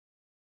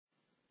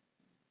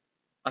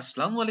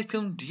Assalamu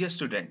alaikum dear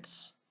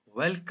students.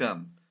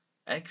 Welcome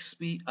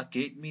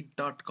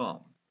xpacademy.com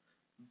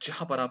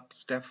जहां पर आप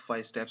स्टेप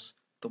बाय स्टेप्स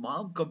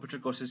तमाम कंप्यूटर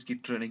कोर्सेज की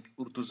ट्रेनिंग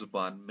उर्दू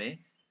जुबान में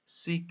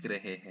सीख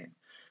रहे हैं।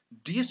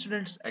 डियर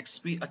स्टूडेंट्स,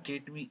 एक्सपी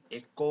अकेडमी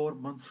एक और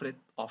मुनफरिद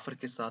ऑफर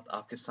के साथ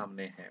आपके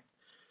सामने है।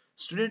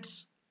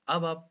 स्टूडेंट्स,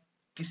 अब आप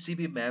किसी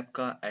भी मैप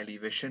का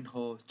एलिवेशन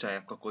हो, चाहे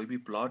आपका कोई भी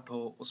प्लॉट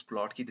हो, उस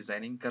प्लॉट की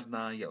डिजाइनिंग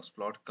करना या उस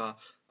प्लॉट का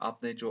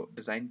आपने जो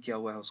डिजाइन किया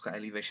हुआ है उसका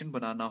एलिवेशन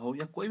बनाना हो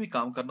या कोई भी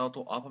काम करना हो,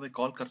 तो आप हमें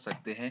कॉल कर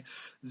सकते हैं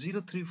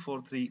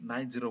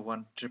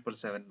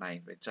 0343901777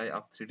 पे। चाहे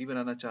आप 3D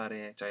बनाना चाह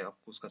रहे हैं, चाहे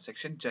आपको उसका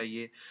सेक्शन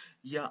चाहिए,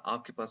 या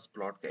आपके पास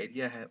प्लॉट का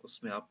एरिया है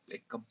उसमें आप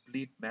एक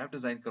कंप्लीट मैप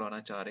डिजाइन करवाना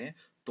चाह रहे हैं,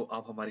 तो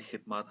आप हमारी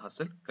खिदमत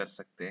हासिल कर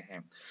सकते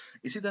हैं।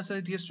 इसी तरह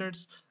से डियर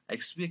स्टूडेंट्स,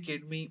 एक्सपी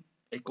अकेडमी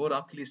एक और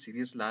आपके लिए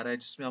सीरीज ला रहा है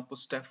जिसमें आपको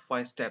स्टेप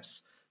बाय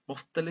स्टेप्स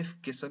मुख्तलिफ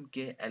किस्म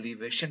के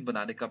एलिवेशन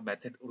बनाने का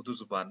मेथड उर्दू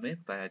जुबान में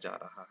बताया जा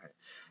रहा है।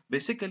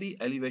 बेसिकली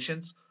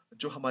एलिवेशंस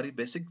जो हमारी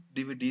बेसिक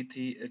डीवीडी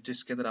थी,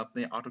 जिसके अंदर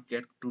आपने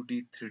ऑटोकैड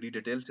 2D 3D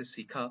डिटेल से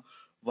सीखा,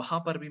 वहां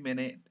पर भी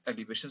मैंने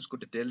एलिवेशंस को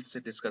डिटेल से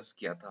डिस्कस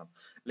किया था।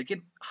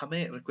 लेकिन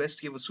हमें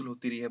रिक्वेस्ट ये वसूल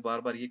होती रही है,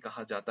 बार बार ये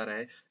कहा जाता रहा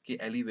है कि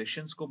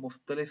एलिवेशंस को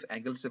मुख्तलिफ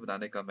एंगल से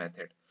बनाने का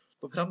मेथड।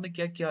 तो फिर हमने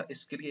क्या किया,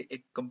 इसके लिए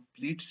एक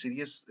कंप्लीट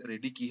सीरीज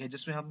रेडी की है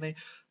जिसमें हमने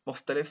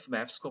मुख्तलिफ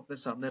मैप्स को अपने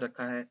सामने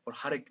रखा है और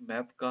हर एक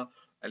मैप का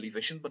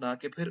एलिवेशन बना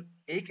के फिर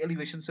एक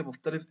एलिवेशन से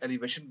मुख्तलिफ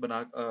एलिवेशन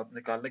बना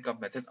निकालने का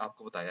मेथड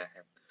आपको बताया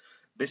है।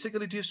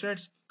 बेसिकली डियर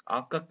स्टूडेंट्स,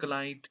 आपका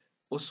क्लाइंट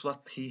उस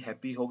वक्त ही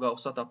हैप्पी होगा,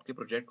 उस वक्त आपके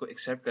प्रोजेक्ट को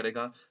एक्सेप्ट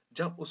करेगा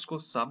जब उसको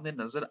सामने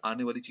नजर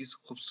आने वाली चीज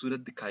खूबसूरत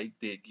दिखाई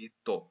देगी।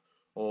 तो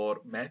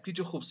और मैप की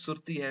जो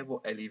खूबसूरती है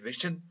वो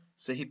एलिवेशन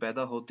से ही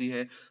पैदा होती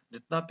है।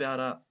 जितना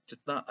प्यारा,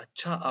 जितना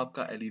अच्छा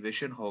आपका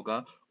एलिवेशन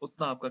होगा,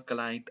 उतना आपका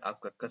क्लाइंट,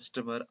 आपका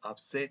कस्टमर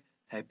आपसे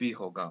हैप्पी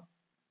होगा।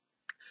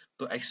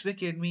 तो एक्सपी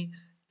अकेडमी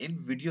इन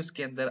वीडियोस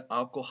के अंदर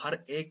आपको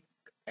हर एक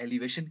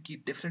एलिवेशन की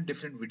डिफरेंट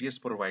डिफरेंट वीडियोस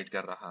प्रोवाइड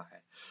कर रहा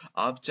है।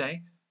 आप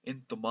चाहें इन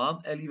तमाम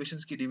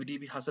एलिवेशंस की डीवीडी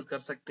भी हासिल कर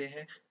सकते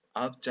हैं।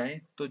 आप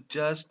चाहें तो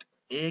जस्ट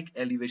एक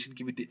एलिवेशन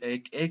की भी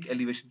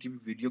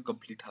वीडियो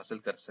कंप्लीट हासिल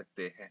कर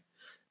सकते हैं,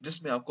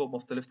 जिसमें आपको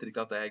मुख्तलिफ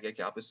तरीका बताया गया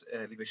कि आप इस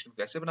एलिवेशन को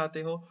कैसे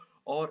बनाते हो।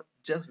 और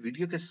जस्ट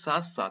वीडियो के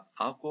साथ साथ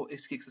आपको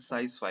इसकी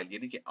एक्सरसाइज फाइल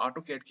यानी कि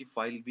ऑटोकैड की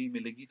फाइल भी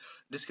मिलेगी,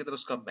 जिसके अंदर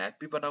उसका मैप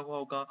भी बना हुआ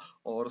होगा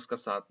और उसका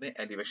साथ में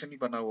एलिवेशन भी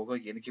बना होगा,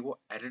 यानी कि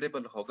वो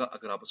एडिटेबल होगा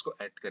अगर आप उसको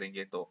एड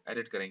करेंगे तो,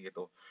 एडिट करेंगे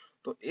तो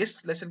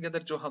इस लेसन के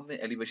अंदर जो हमने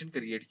एलिवेशन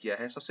क्रिएट किया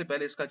है, सबसे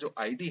पहले इसका जो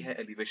आईडी है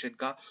एलिवेशन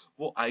का,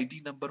 वो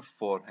आईडी नंबर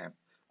 4 है।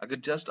 अगर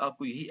जस्ट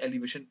आपको यही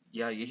एलिवेशन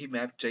या यही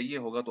मैप चाहिए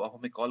होगा तो आप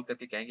हमें कॉल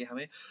करके कहेंगे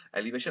हमें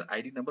एलिवेशन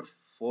आईडी नंबर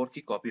 4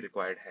 की कॉपी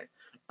रिक्वायर्ड है।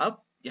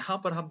 अब यहाँ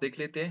पर हम देख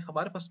लेते हैं,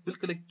 हमारे पास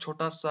बिल्कुल एक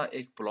छोटा सा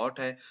एक प्लॉट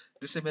है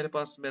जिससे मेरे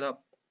पास मेरा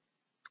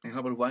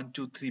यहाँ पर 1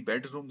 2 3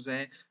 बेडरूम्स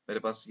हैं। मेरे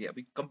पास ये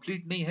अभी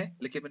कंप्लीट नहीं है,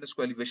 लेकिन मैंने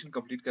उसको एलिवेशन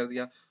कंप्लीट कर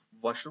दिया।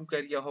 वॉशरूम का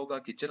एरिया होगा,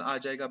 किचन आ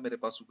जाएगा, मेरे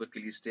पास ऊपर के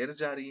लिए स्टेयर्स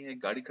जा रही हैं,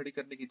 गाड़ी खड़ी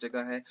करने की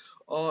जगह है।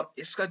 और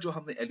इसका जो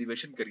हमने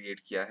एलिवेशन क्रिएट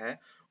किया है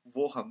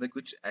वो हमने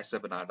कुछ ऐसा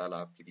बना डाला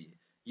आपके लिए।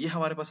 ये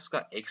हमारे पास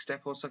इसका एक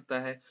स्टेप हो सकता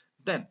है।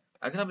 देन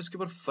अगर हम इसके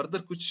ऊपर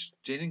फर्दर कुछ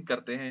चेंजिंग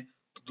करते हैं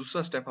तो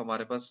दूसरा स्टेप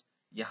हमारे पास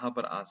यहाँ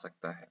पर आ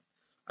सकता है।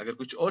 अगर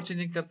कुछ और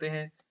चेंजिंग करते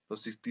हैं तो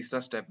तीसरा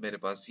स्टेप मेरे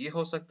पास ये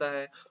हो सकता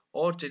है।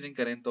 और चेंजिंग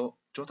करें तो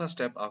चौथा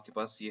स्टेप आपके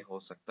पास ये हो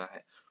सकता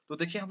है। तो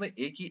देखिए, हमने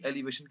एक ही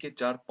एलिवेशन के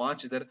 4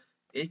 5 इधर,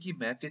 एक ही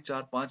मैप के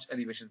 4 5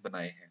 एलिवेशन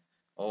बनाए हैं।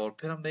 और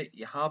फिर हमने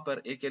यहाँ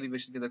पर एक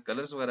एलिवेशन के अंदर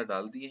कलर्स वगैरह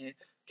डाल दिए हैं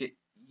कि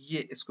ये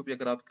इसको भी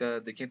अगर आप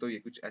देखें तो ये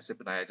कुछ ऐसे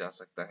बनाया जा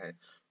सकता है।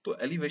 तो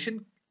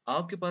एलिवेशन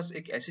आपके पास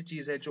एक ऐसी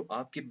चीज है जो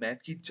आपके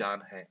मैप की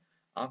जान है।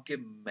 आपके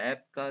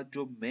मैप का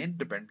जो मेन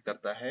डिपेंड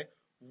करता है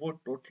वो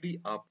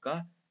टोटली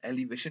आपका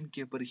एलिवेशन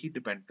के ऊपर ही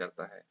डिपेंड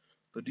करता है।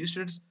 तो डी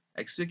स्टूडेंट्स,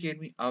 एक्सपी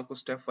अकेडमी आपको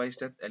स्टेप बाय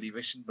स्टेप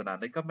एलिवेशन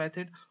बनाने का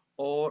मेथड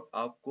और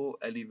आपको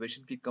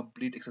एलिवेशन की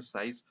कंप्लीट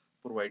एक्सरसाइज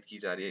प्रोवाइड की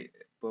जा रही है,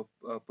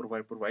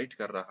 प्रोवाइड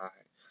कर रहा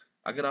है।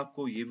 अगर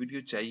आपको ये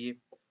वीडियो चाहिए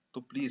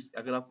तो प्लीज,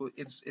 अगर आपको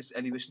इस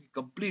एलिवेशन की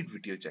कंप्लीट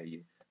वीडियो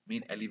चाहिए,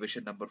 mean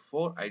elevation number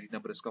 4, ID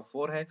number इसका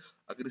 4 है,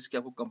 अगर इसकी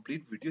आपको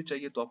कंप्लीट वीडियो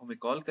चाहिए तो आप हमें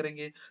कॉल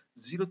करेंगे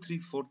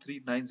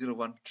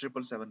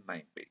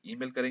 0343901779 पे,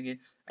 ईमेल करेंगे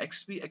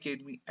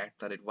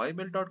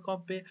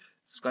xpacademy@ymail.com पे,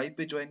 स्काइप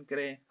पे ज्वाइन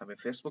करें, हमें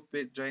फेसबुक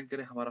पे ज्वाइन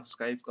करें, हमारा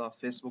स्काइप का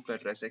फेसबुक का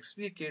एड्रेस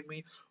एक्सपी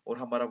अकेडमी और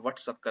हमारा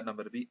व्हाट्सएप का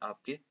नंबर भी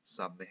आपके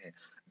सामने है।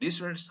 डी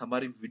स्टूडेंट्स,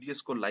 हमारी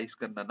वीडियोस को लाइक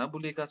करना ना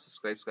भूलेगा,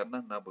 सब्सक्राइब करना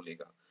ना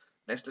भूलेगा।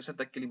 नेक्स्ट लेसन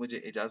तक के लिए मुझे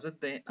इजाजत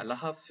दें। अल्लाह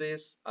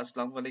हाफिज,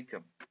 अस्सलाम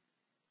वालेकुम।